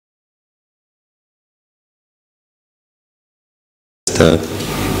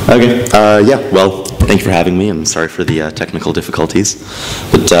Okay. Yeah, well, thank you for having me, and sorry for the technical difficulties.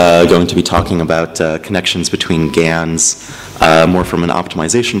 But going to be talking about connections between GANs, more from an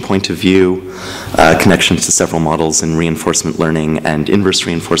optimization point of view, connections to several models in reinforcement learning and inverse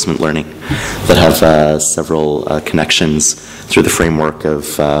reinforcement learning that have several connections through the framework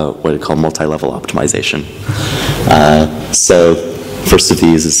of what we call multi-level optimization. So first of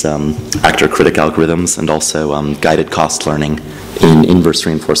these is actor-critic algorithms, and also guided cost learning in inverse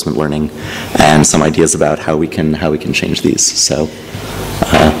reinforcement learning, and some ideas about how we can change these. So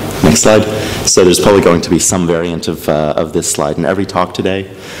next slide. So there's probably going to be some variant of this slide in every talk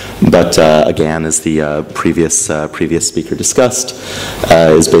today, but again, as the previous speaker discussed,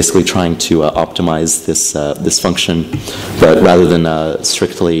 is basically trying to optimize this function, but rather than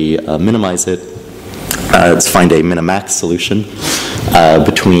strictly minimize it, let's find a minimax solution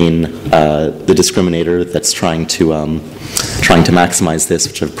between the discriminator that's trying to maximize this,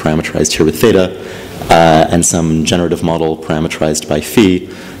 which I've parameterized here with theta, and some generative model parameterized by phi,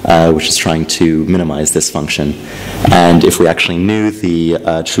 which is trying to minimize this function. And if we actually knew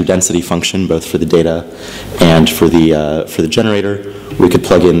the true density function, both for the data and for the generator, we could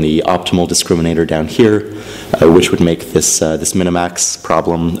plug in the optimal discriminator down here, which would make this minimax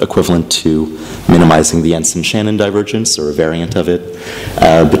problem equivalent to minimizing the Jensen-Shannon divergence, or a variant of it,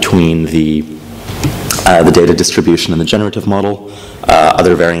 between the data distribution and the generative model.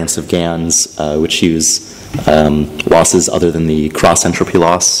 Other variants of GANs, which use losses other than the cross-entropy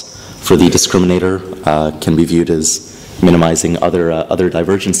loss for the discriminator, can be viewed as minimizing other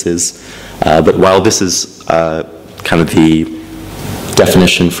divergences. But while this is kind of the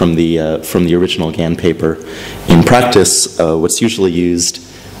definition from the original GAN paper, in practice, what's usually used,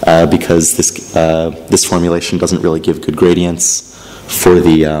 because this formulation doesn't really give good gradients for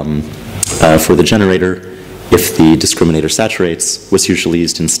the generator, if the discriminator saturates, what's usually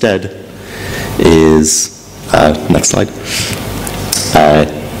used instead is, next slide,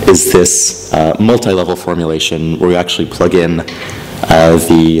 is this multi-level formulation where we actually plug in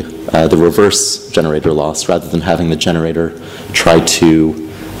the reverse generator loss, rather than having the generator try to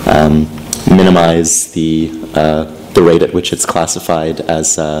minimize the rate at which it's classified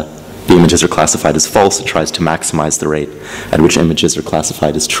as the images are classified as false. It tries to maximize the rate at which images are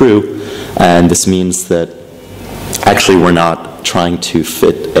classified as true. And this means that actually we're not trying to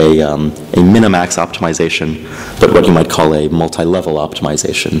fit a minimax optimization, but what you might call a multi-level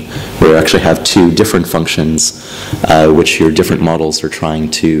optimization, where you actually have two different functions which your different models are trying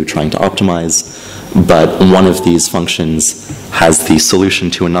to optimize, but one of these functions has the solution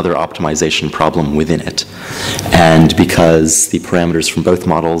to another optimization problem within it. And because the parameters from both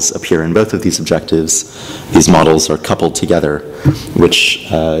models appear in both of these objectives, these models are coupled together, which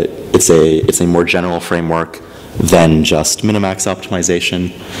it's a more general framework than just minimax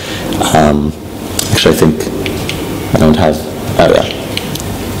optimization. Actually, I think I don't have, oh yeah.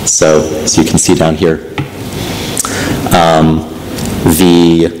 So you can see down here,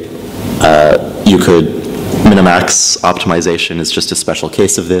 you could, minimax optimization is just a special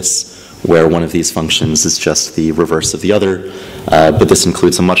case of this, where one of these functions is just the reverse of the other, but this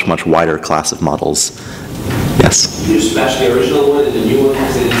includes a much, much wider class of models. Yes? Can you smash the original one and the new one,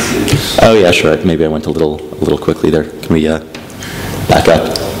 because I didn't see this? Oh yeah, sure. Maybe I went a little quickly there. Can we back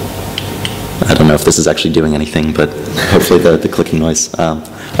up? I don't know if this is actually doing anything, but hopefully the clicking noise.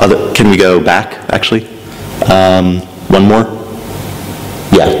 Can we go back, actually? One more?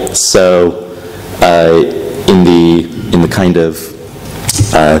 Yeah, so in the kind of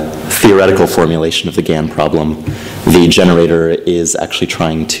theoretical formulation of the GAN problem, the generator is actually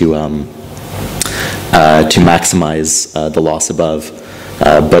trying to maximize the loss above,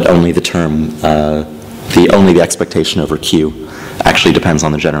 but only the term, only the expectation over Q actually depends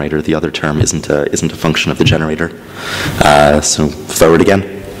on the generator. The other term isn't a function of the generator. So forward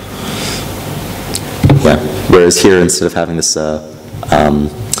again. Yeah. Whereas here, instead of having this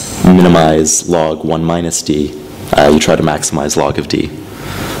minimize log 1 minus d, you try to maximize log of d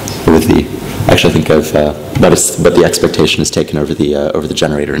with the. Actually, I think but the expectation is taken over the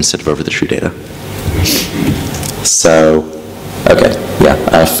generator instead of over the true data. So, okay,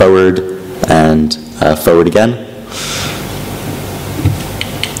 yeah, forward and forward again.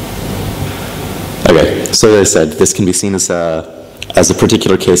 Okay, so as I said, this can be seen as a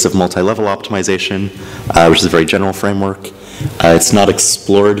particular case of multi-level optimization, which is a very general framework. It's not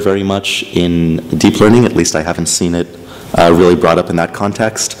explored very much in deep learning, at least I haven't seen it really brought up in that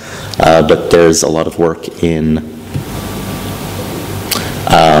context, but there's a lot of work in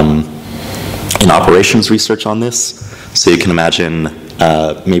operations research on this. So you can imagine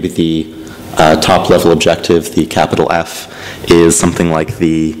maybe the top level objective, the capital F, is something like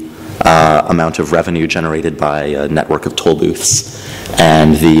the amount of revenue generated by a network of toll booths.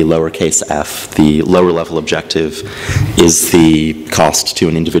 And the lowercase f, the lower level objective, is the cost to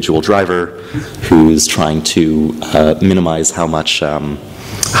an individual driver who's trying to minimize how much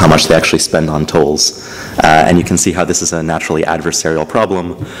they actually spend on tolls. And you can see how this is a naturally adversarial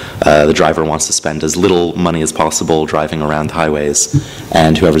problem. The driver wants to spend as little money as possible driving around highways,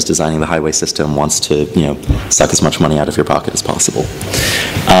 and whoever's designing the highway system wants to, suck as much money out of your pocket as possible.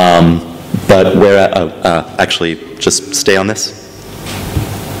 But actually, just stay on this.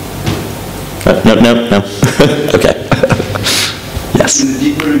 No. Okay. Yes. In the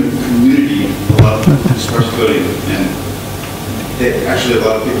deep learning community, a lot of people do sparse coding, and actually a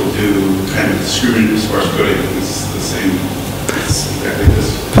lot of people do kind of discriminative sparse coding. It's the same. It's exactly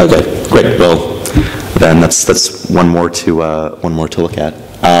this. Okay, great. Well, then that's one more to look at.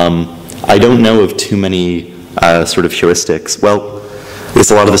 I don't know of too many sort of heuristics. Well, I guess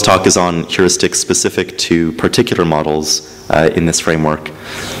a lot of this talk is on heuristics specific to particular models in this framework,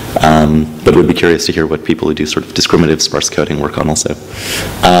 but would be curious to hear what people who do sort of discriminative sparse coding work on also.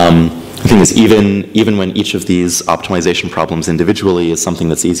 The thing is, even when each of these optimization problems individually is something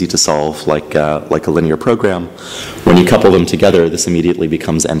that's easy to solve, like a linear program, when you couple them together, this immediately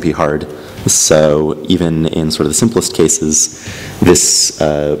becomes NP-hard. So even in sort of the simplest cases, this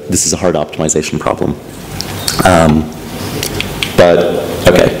is a hard optimization problem. But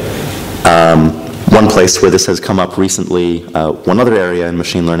okay. One place where this has come up recently, one other area in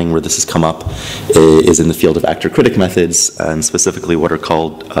machine learning where this has come up is in the field of actor-critic methods, and specifically what's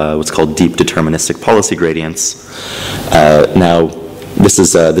called deep deterministic policy gradients. Now, this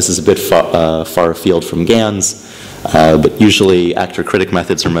is a bit far afield from GANs, but usually actor-critic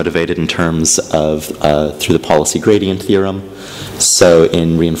methods are motivated in terms of through the policy gradient theorem. So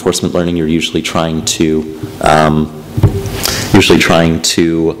in reinforcement learning, you're usually trying to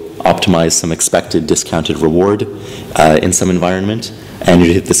optimize some expected discounted reward in some environment. And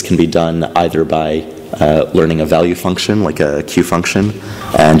this can be done either by learning a value function, like a Q function,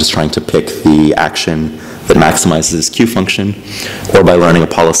 and just trying to pick the action that maximizes this Q function, or by learning a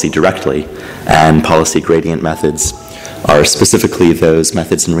policy directly. And policy gradient methods are specifically those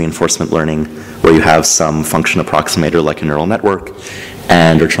methods in reinforcement learning where you have some function approximator like a neural network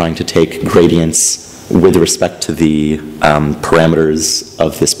and are trying to take gradients with respect to the parameters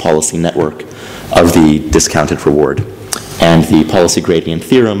of this policy network of the discounted reward. And the policy gradient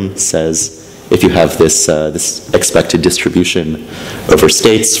theorem says if you have this, this expected distribution over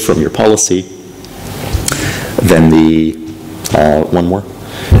states from your policy, then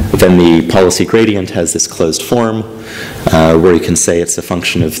then the policy gradient has this closed form where you can say it's a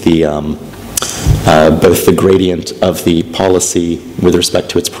function of the both the gradient of the policy with respect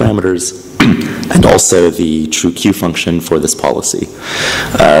to its parameters and also the true Q function for this policy.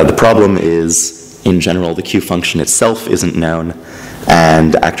 The problem is, in general, the Q function itself isn't known,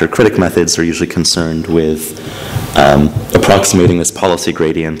 and actor-critic methods are usually concerned with approximating this policy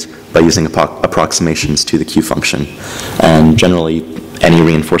gradient by using approximations to the Q function. And generally, any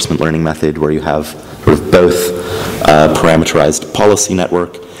reinforcement learning method where you have sort of both parameterized policy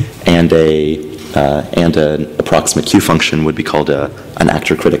network and an approximate Q function would be called an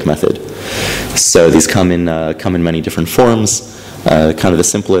actor-critic method. So these come in many different forms. Kind of the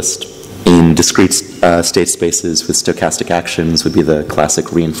simplest in discrete state spaces with stochastic actions would be the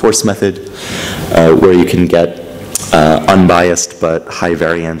classic reinforce method, where you can get unbiased but high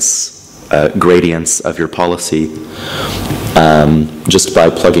variance gradients of your policy just by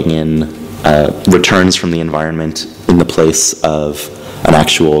plugging in returns from the environment in the place of an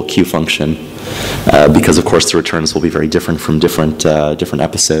actual Q function, because of course the returns will be very different from different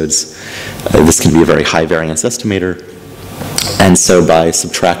episodes. This can be a very high variance estimator, and so by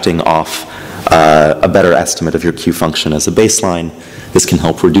subtracting off a better estimate of your Q function as a baseline, this can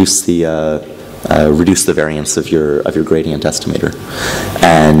help reduce the variance of your gradient estimator.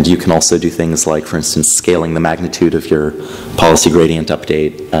 And you can also do things like, for instance, scaling the magnitude of your policy gradient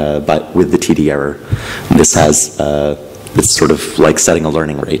update with the TD error. This has it's sort of like setting a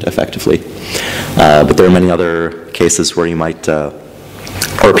learning rate effectively. But there are many other cases where you might,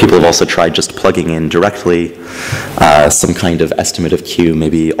 or people have also tried just plugging in directly some kind of estimate of Q,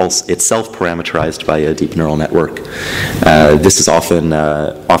 maybe also itself parameterized by a deep neural network. This is often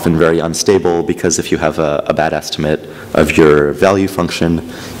very unstable, because if you have a bad estimate of your value function,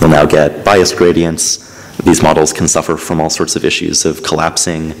 you'll now get biased gradients. These models can suffer from all sorts of issues of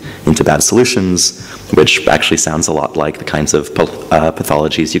collapsing into bad solutions, which actually sounds a lot like the kinds of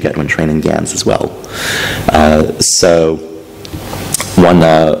pathologies you get when training GANs as well. So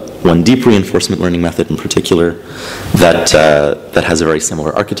one deep reinforcement learning method in particular that has a very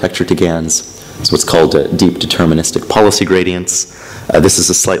similar architecture to GANs. It's what's called deep deterministic policy gradients. This is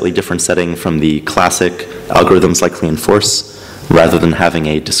a slightly different setting from the classic algorithms like reinforce. Rather than having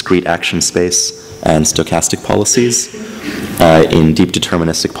a discrete action space and stochastic policies, in deep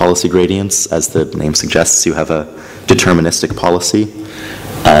deterministic policy gradients, as the name suggests, you have a deterministic policy,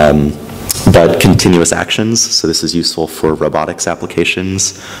 but continuous actions. So this is useful for robotics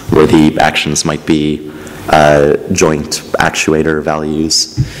applications where the actions might be joint actuator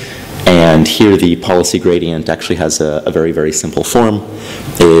values. And here the policy gradient actually has a very, very simple form.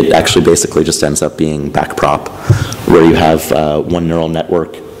 It actually basically just ends up being backprop, where you have one neural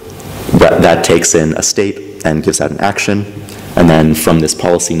network that takes in a state and gives out an action. And then from this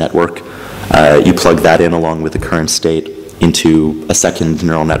policy network, you plug that in along with the current state into a second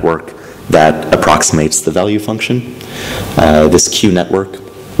neural network that approximates the value function. This Q network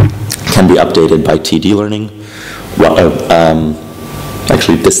can be updated by TD learning.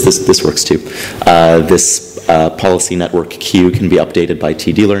 Actually, this works too. This policy network Q can be updated by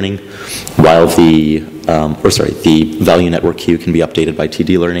TD learning, while the value network Q can be updated by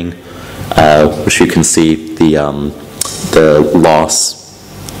TD learning, which you can see the loss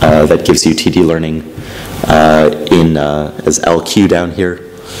that gives you TD learning as LQ down here,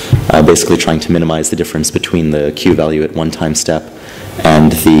 basically trying to minimize the difference between the Q value at one time step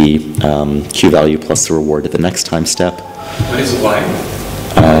and the Q value plus the reward at the next time step. What is Y?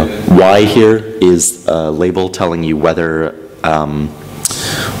 Y here is a label telling you whether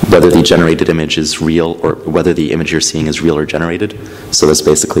the generated image is real or whether the image you're seeing is real or generated. So that's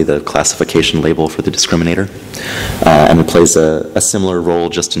basically the classification label for the discriminator. And it plays a similar role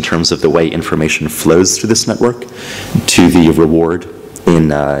just in terms of the way information flows through this network to the reward in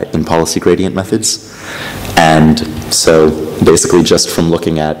policy gradient methods. And so basically just from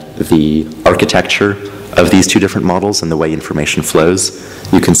looking at the architecture of these two different models and the way information flows,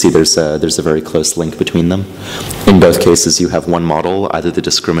 you can see there's a very close link between them. In both cases, you have one model, either the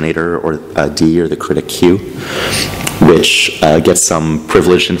discriminator or D or the critic Q, which gets some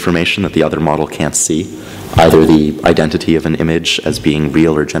privileged information that the other model can't see, either the identity of an image as being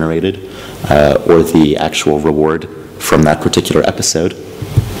real or generated, or the actual reward from that particular episode.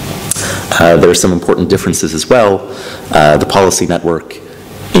 There are some important differences as well. The policy network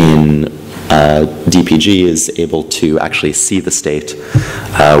in DPG is able to actually see the state,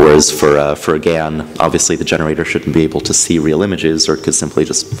 whereas for a GAN, obviously the generator shouldn't be able to see real images, or it could simply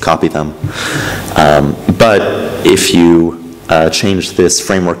just copy them. But if you change this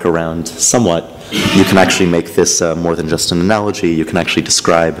framework around somewhat, you can actually make this more than just an analogy. You can actually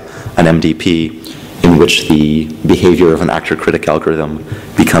describe an MDP in which the behavior of an actor-critic algorithm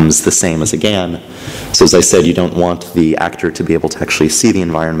becomes the same as a GAN. So as I said, you don't want the actor to be able to actually see the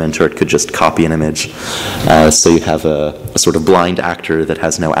environment, or it could just copy an image. So you have a sort of blind actor that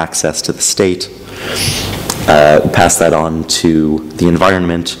has no access to the state. Pass that on to the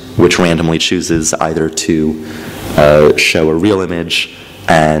environment, which randomly chooses either to show a real image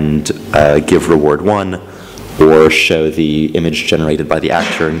and give reward 1, or show the image generated by the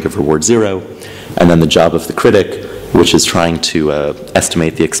actor and give reward 0. And then the job of the critic, which is trying to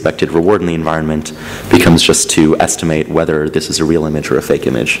estimate the expected reward in the environment, becomes just to estimate whether this is a real image or a fake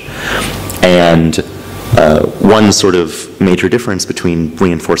image. And one sort of major difference between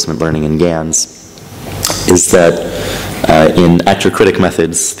reinforcement learning and GANs is that in actor-critic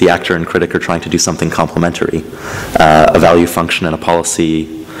methods, the actor and critic are trying to do something complementary. A value function and a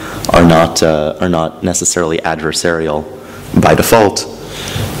policy are not necessarily adversarial by default.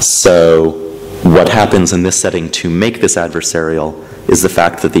 So what happens in this setting to make this adversarial is the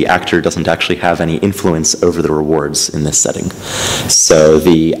fact that the actor doesn't actually have any influence over the rewards in this setting. So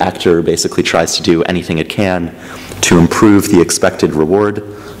the actor basically tries to do anything it can to improve the expected reward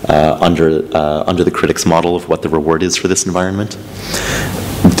under the critic's model of what the reward is for this environment.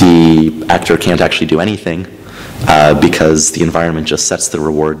 The actor can't actually do anything because the environment just sets the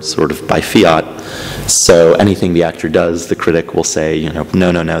reward sort of by fiat. So anything the actor does, the critic will say,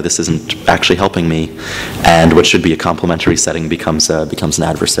 no, this isn't actually helping me, and what should be a complementary setting becomes an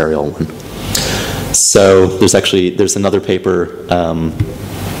adversarial one. So there's another paper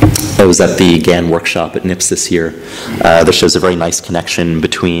that was at the GAN workshop at NIPS this year that shows a very nice connection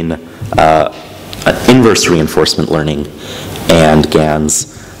between inverse reinforcement learning and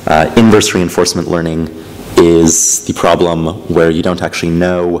GANs. Inverse reinforcement learning is the problem where you don't actually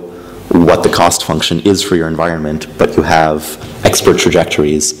know what the cost function is for your environment, but you have expert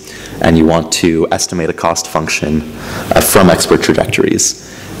trajectories, and you want to estimate a cost function from expert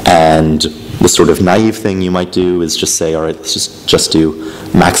trajectories. And The sort of naive thing you might do is just say, all right, let's just do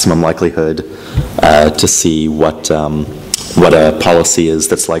maximum likelihood to see what a policy is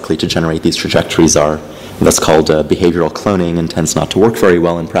that's likely to generate these trajectories are. That's called behavioral cloning and tends not to work very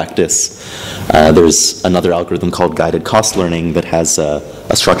well in practice. There's another algorithm called guided cost learning that has a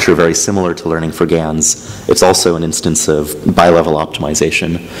structure very similar to learning for GANs. It's also an instance of bilevel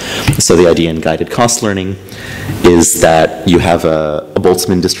optimization. So the idea in guided cost learning is that you have a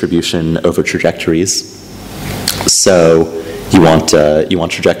Boltzmann distribution over trajectories. So you want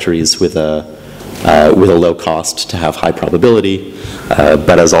trajectories with a low cost to have high probability,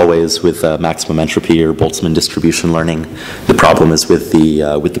 but as always with maximum entropy or Boltzmann distribution learning, the problem is with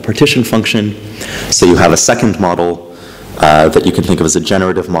the partition function. So you have a second model that you can think of as a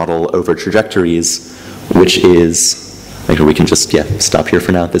generative model over trajectories, which is, maybe we can just stop here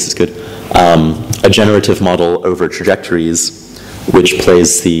for now. This is good. A generative model over trajectories, which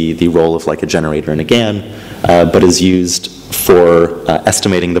plays the role of like a generator in a GAN, but is used for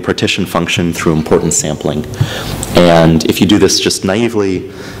estimating the partition function through importance sampling. And if you do this just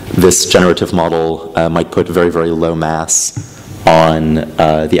naively, this generative model might put very, very low mass on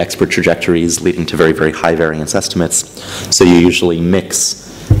the expert trajectories, leading to very, very high variance estimates. So you usually mix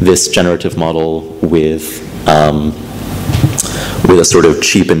this generative model with a sort of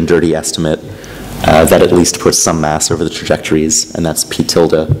cheap and dirty estimate that at least puts some mass over the trajectories, and that's p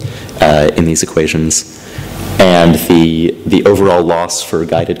tilde in these equations. And the overall loss for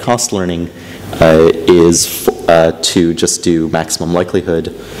guided cost learning is to just do maximum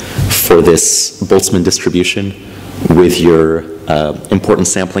likelihood for this Boltzmann distribution with your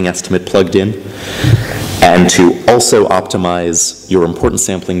importance sampling estimate plugged in, and to also optimize your importance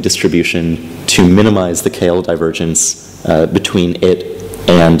sampling distribution to minimize the KL divergence between it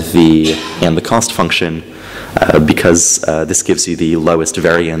and the cost function, because this gives you the lowest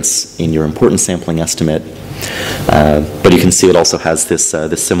variance in your importance sampling estimate. But you can see it also has this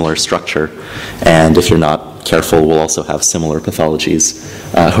similar structure, and if you're not careful, will also have similar pathologies.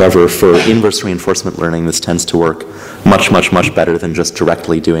 However, for inverse reinforcement learning, this tends to work much, much, much better than just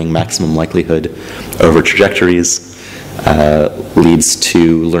directly doing maximum likelihood over trajectories. Leads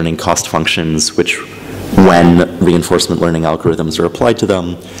to learning cost functions, which, when reinforcement learning algorithms are applied to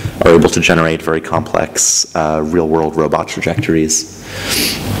them, are able to generate very complex real-world robot trajectories.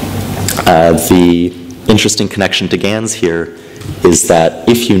 The interesting connection to GANs here is that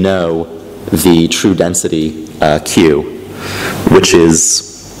if you know the true density Q, which is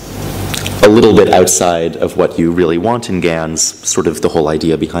a little bit outside of what you really want in GANs, sort of the whole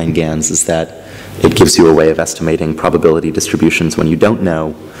idea behind GANs is that it gives you a way of estimating probability distributions when you don't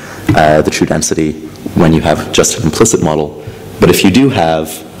know the true density, when you have just an implicit model. But if you do have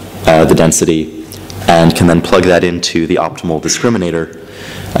the density and can then plug that into the optimal discriminator,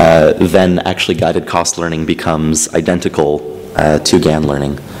 then actually guided cost learning becomes identical to GAN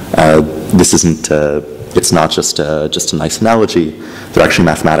learning. This isn't, it's not just a nice analogy, they're actually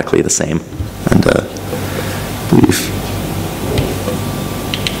mathematically the same. And I believe.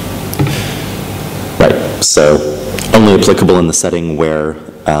 Right, so only applicable in the setting where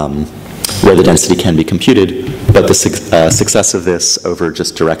the density can be computed, but the success of this over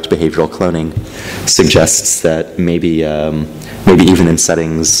just direct behavioral cloning suggests that maybe even in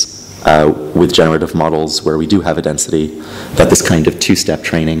settings with generative models where we do have a density, that this kind of two-step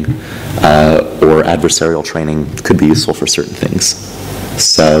training or adversarial training could be useful for certain things.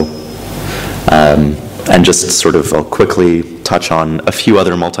 So, and just sort of I'll quickly touch on a few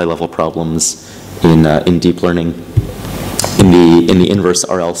other multi-level problems in deep learning. In the inverse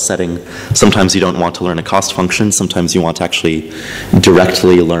RL setting, sometimes you don't want to learn a cost function, sometimes you want to actually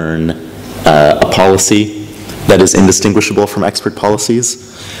directly learn a policy that is indistinguishable from expert policies.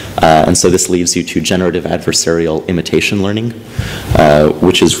 And so this leads you to generative adversarial imitation learning,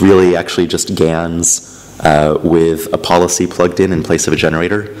 which is really actually just GANs with a policy plugged in place of a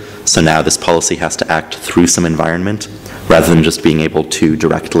generator. So now this policy has to act through some environment rather than just being able to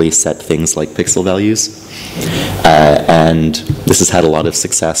directly set things like pixel values. And this has had a lot of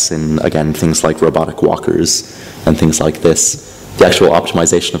success in, again, things like robotic walkers and things like this. The actual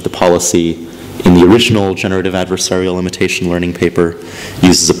optimization of the policy in the original generative adversarial imitation learning paper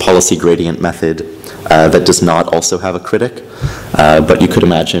uses a policy gradient method that does not also have a critic, but you could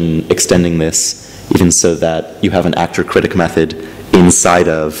imagine extending this even so that you have an actor-critic method inside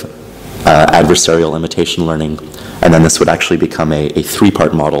of adversarial imitation learning, and then this would actually become a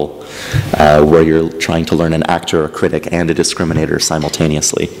three-part model where you're trying to learn an actor, a critic, and a discriminator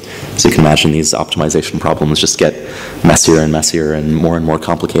simultaneously. So you can imagine these optimization problems just get messier and messier and more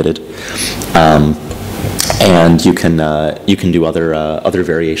complicated. And you can do other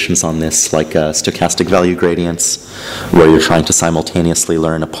variations on this, like stochastic value gradients, where you're trying to simultaneously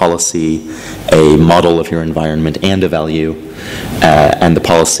learn a policy, a model of your environment, and a value, and the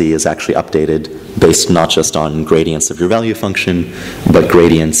policy is actually updated based not just on gradients of your value function, but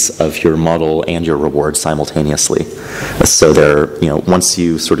gradients of your model and your reward simultaneously. So once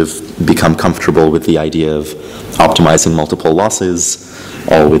you sort of become comfortable with the idea of optimizing multiple losses,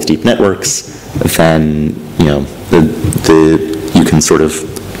 all with deep networks, then you can sort of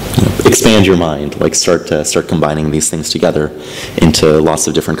expand your mind, like start combining these things together into lots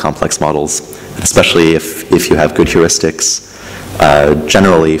of different complex models, especially if you have good heuristics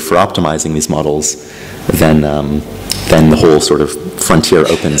generally for optimizing these models, then the whole sort of frontier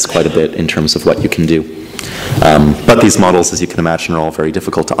opens quite a bit in terms of what you can do. But these models, as you can imagine, are all very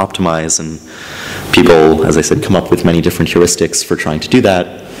difficult to optimize, and people, as I said, come up with many different heuristics for trying to do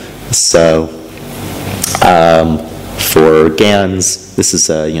that. So for GANs, this is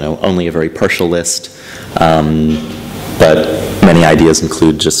only a very partial list, but many ideas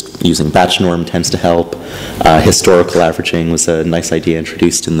include just using batch norm tends to help. Historical averaging was a nice idea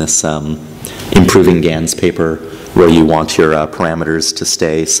introduced in this improving GANs paper, where you want your parameters to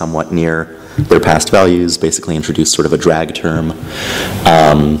stay somewhat near their past values, basically introduce sort of a drag term.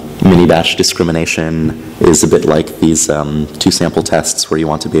 Mini-batch discrimination is a bit like these two-sample tests, where you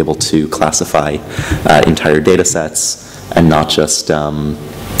want to be able to classify entire data sets and not just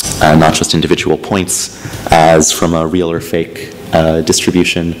individual points as from a real or fake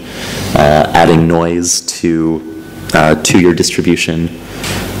distribution. Adding noise to your distribution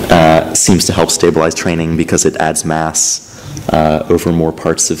seems to help stabilize training because it adds mass over more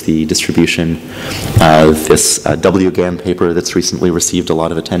parts of the distribution. This WGAN paper that's recently received a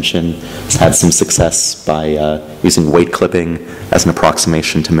lot of attention has had some success by using weight clipping as an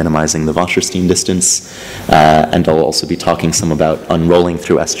approximation to minimizing the Wasserstein distance. And I'll also be talking some about unrolling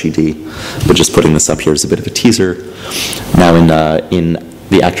through SGD, but just putting this up here as a bit of a teaser. Now in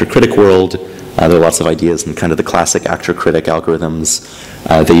the actor-critic world, there are lots of ideas in kind of the classic actor-critic algorithms.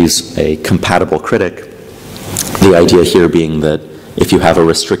 They use a compatible critic. The idea here being that if you have a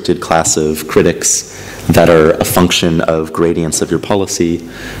restricted class of critics that are a function of gradients of your policy,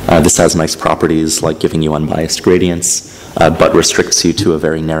 this has nice properties like giving you unbiased gradients, but restricts you to a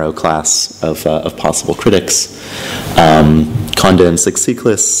very narrow class of possible critics. Conda and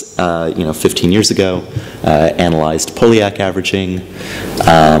Sixiklis, 15 years ago, analyzed Poliak averaging,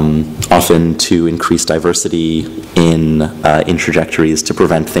 often to increase diversity in trajectories to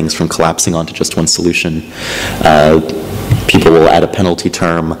prevent things from collapsing onto just one solution. People will add a penalty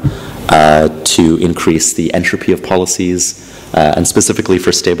term to increase the entropy of policies, and specifically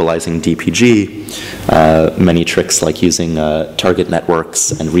for stabilizing DPG, many tricks like using target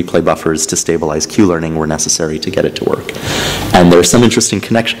networks and replay buffers to stabilize Q-learning were necessary to get it to work. And there are some interesting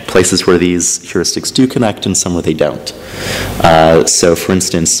places where these heuristics do connect and some where they don't. So for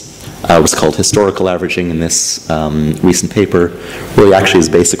instance, what's called historical averaging in this recent paper really actually is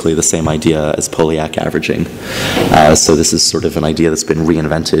basically the same idea as Poliak averaging. So this is sort of an idea that's been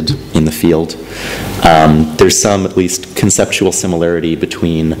reinvented in the field. There's some, at least, conceptual similarity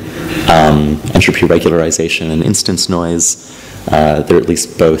between entropy regularization and instance noise. They're at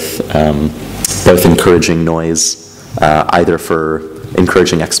least both encouraging noise, either for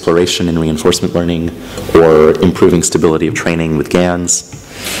encouraging exploration in reinforcement learning or improving stability of training with GANs.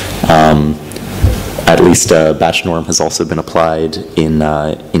 At least batch norm has also been applied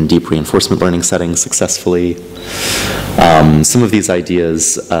in deep reinforcement learning settings successfully. Some of these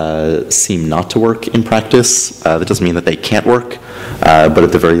ideas seem not to work in practice. That doesn't mean that they can't work, but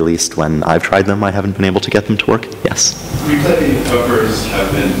at the very least, when I've tried them, I haven't been able to get them to work. Yes? Replay buffers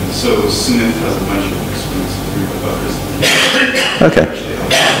have been, so Smith has a bunch of experience with replay buffers. Okay.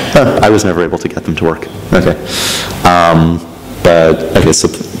 I was never able to get them to work. Okay. But okay, so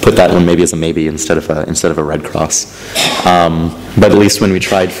put that one maybe as a maybe instead of a red cross. But at least when we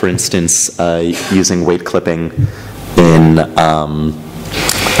tried, for instance, using weight clipping in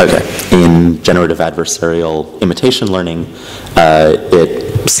generative adversarial imitation learning,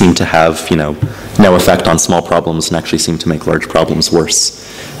 it seemed to have no effect on small problems and actually seemed to make large problems worse.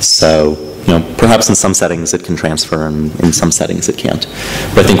 So perhaps in some settings it can transfer, and in some settings it can't.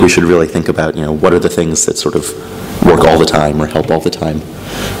 But I think we should really think about what are the things that sort of work all the time or help all the time.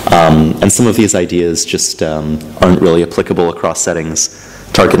 And some of these ideas just aren't really applicable across settings.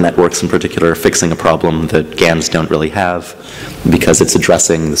 Target networks in particular are fixing a problem that GANs don't really have because it's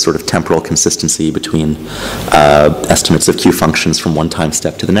addressing the sort of temporal consistency between estimates of Q functions from one time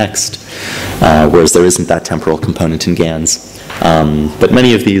step to the next, whereas there isn't that temporal component in GANs. But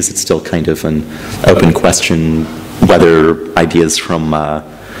many of these, it's still kind of an open question whether ideas from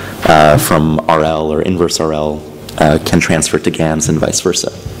RL or inverse RL can transfer to GANs and vice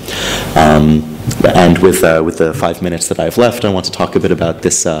versa. And with the 5 minutes that I have left, I want to talk a bit about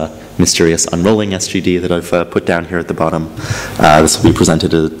this mysterious unrolling SGD that I've put down here at the bottom. This will be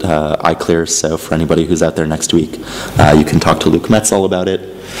presented at iClear, so for anybody who's out there next week, you can talk to Luke Metz all about it.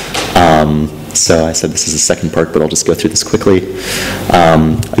 So I said this is the second part, but I'll just go through this quickly.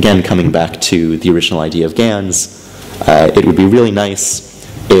 Again, coming back to the original idea of GANs, it would be really nice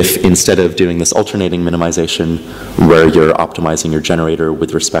if instead of doing this alternating minimization where you're optimizing your generator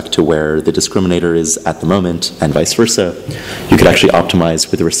with respect to where the discriminator is at the moment and vice versa, you could actually optimize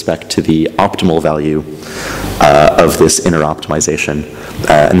with respect to the optimal value of this inner optimization.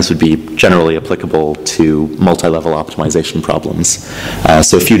 And this would be generally applicable to multi-level optimization problems.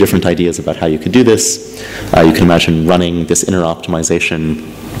 So a few different ideas about how you could do this. You can imagine running this inner optimization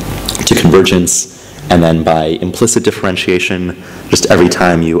to convergence, and then by implicit differentiation, just every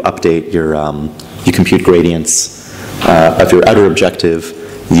time you update your, you compute gradients of your outer objective,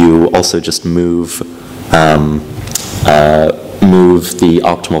 you also just move the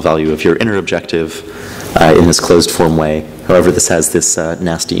optimal value of your inner objective in this closed form way. However, this has this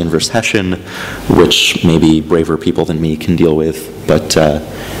nasty inverse Hessian, which maybe braver people than me can deal with, but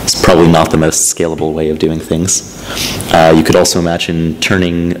it's probably not the most scalable way of doing things. You could also imagine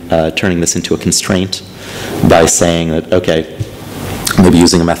turning this into a constraint by saying that, okay, maybe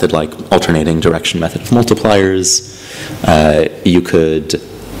using a method like alternating direction method of multipliers, you could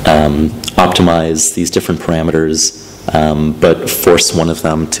optimize these different parameters, but force one of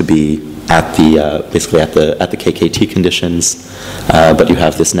them to be at the basically at the KKT conditions, but you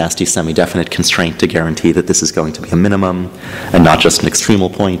have this nasty semi-definite constraint to guarantee that this is going to be a minimum and not just an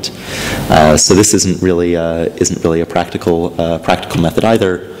extremal point. So this isn't really a practical method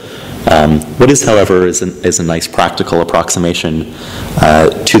either. What is, however, is a nice practical approximation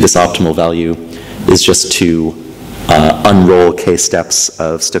to this optimal value is just to unroll k steps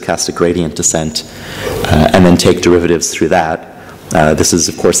of stochastic gradient descent and then take derivatives through that. This is,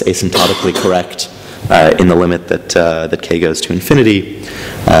 of course, asymptotically correct in the limit that k goes to infinity,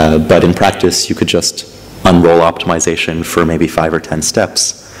 but in practice, you could just unroll optimization for maybe 5 or 10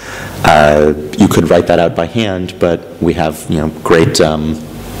 steps. You could write that out by hand, but we have great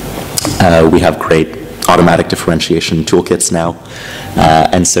automatic differentiation toolkits now,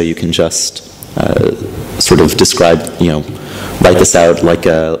 and so you can just sort of describe, write this out like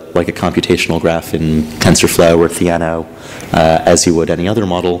a computational graph in TensorFlow or Theano, as you would any other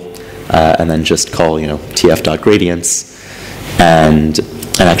model, and then just call tf.gradients and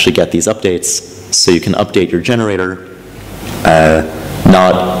actually get these updates. So you can update your generator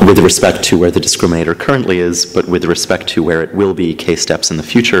not with respect to where the discriminator currently is, but with respect to where it will be k steps in the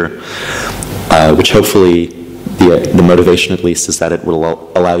future, which hopefully the motivation at least is that it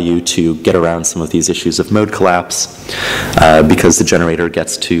will allow you to get around some of these issues of mode collapse, because the generator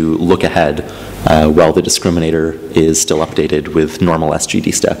gets to look ahead while the discriminator is still updated with normal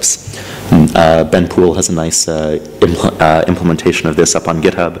SGD steps. Ben Poole has a nice implementation of this up on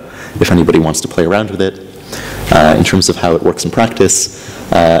GitHub if anybody wants to play around with it. In terms of how it works in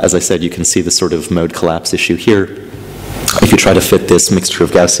practice, as I said, you can see the sort of mode collapse issue here. If you try to fit this mixture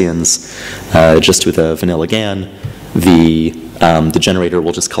of Gaussians just with a vanilla GAN, the generator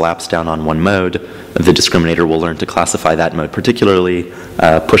will just collapse down on one mode. The discriminator will learn to classify that mode particularly,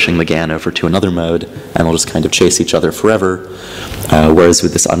 pushing the GAN over to another mode, and they'll just kind of chase each other forever. Whereas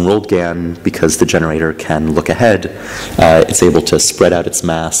with this unrolled GAN, because the generator can look ahead, it's able to spread out its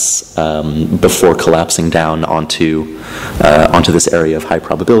mass before collapsing down onto this area of high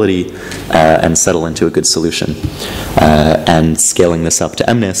probability and settle into a good solution. And scaling this up to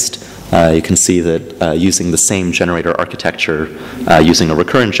MNIST, you can see that using the same generator architecture, using a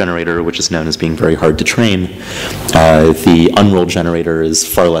recurrent generator, which is known as being very hard to train, the unrolled generator is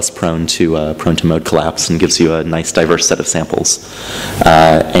far less prone to mode collapse and gives you a nice diverse set of samples.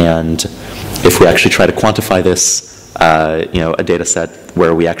 And if we actually try to quantify this, a data set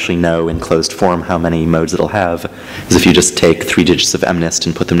where we actually know in closed form how many modes it'll have is if you just take 3 digits of MNIST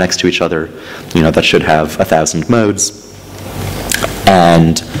and put them next to each other, that should have 1,000 modes.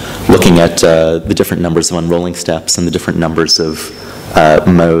 And looking at the different numbers of unrolling steps and the different numbers of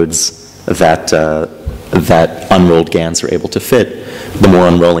modes that unrolled GANs are able to fit, the more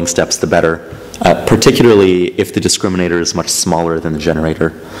unrolling steps, the better. Particularly if the discriminator is much smaller than the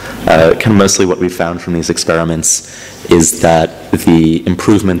generator. Kind of mostly what we've found from these experiments is that the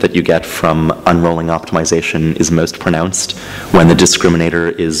improvement that you get from unrolling optimization is most pronounced when the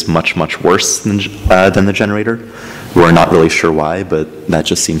discriminator is much, much worse than the generator. We're not really sure why, but that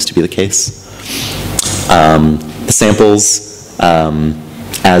just seems to be the case. The samples,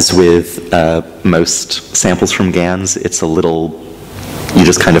 as with most samples from GANs, it's a little, you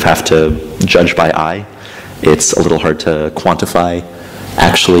just kind of have to judge by eye. It's a little hard to quantify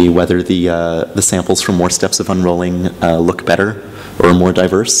actually whether the samples from more steps of unrolling look better or are more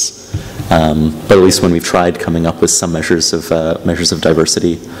diverse. But at least when we've tried coming up with some measures of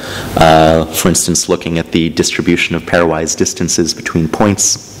diversity, for instance, looking at the distribution of pairwise distances between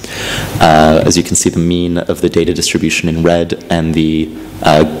points, as you can see, the mean of the data distribution in red and the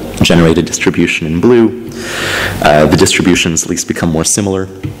generated distribution in blue, the distributions at least become more similar.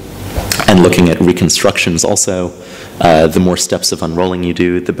 And looking at reconstructions also, the more steps of unrolling you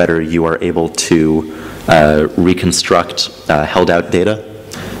do, the better you are able to reconstruct held out data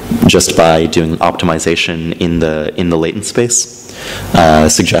just by doing optimization in the latent space,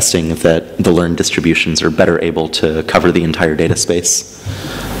 suggesting that the learned distributions are better able to cover the entire data space.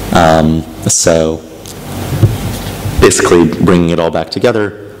 So basically bringing it all back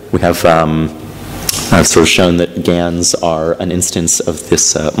together, we have I've sort of shown that GANs are an instance of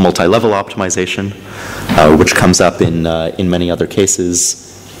this multi-level optimization, which comes up in many other cases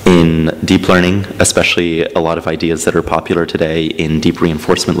in deep learning, especially a lot of ideas that are popular today in deep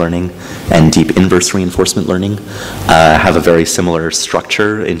reinforcement learning and deep inverse reinforcement learning have a very similar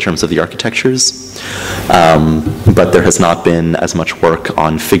structure in terms of the architectures, but there has not been as much work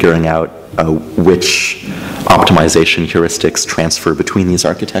on figuring out which optimization heuristics transfer between these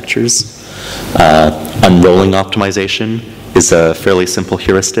architectures. Unrolling optimization is a fairly simple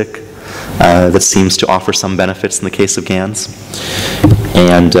heuristic that seems to offer some benefits in the case of GANs.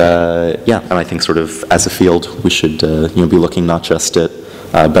 And yeah, and I think sort of as a field, we should be looking not just at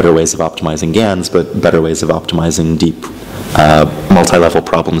better ways of optimizing GANs, but better ways of optimizing deep multi-level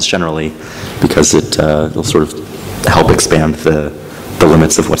problems generally, because it'll sort of help expand the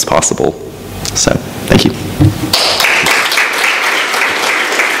limits of what's possible. So, thank you.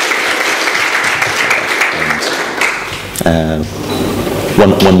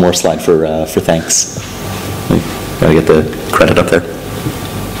 One more slide for thanks. Gotta get the credit up there.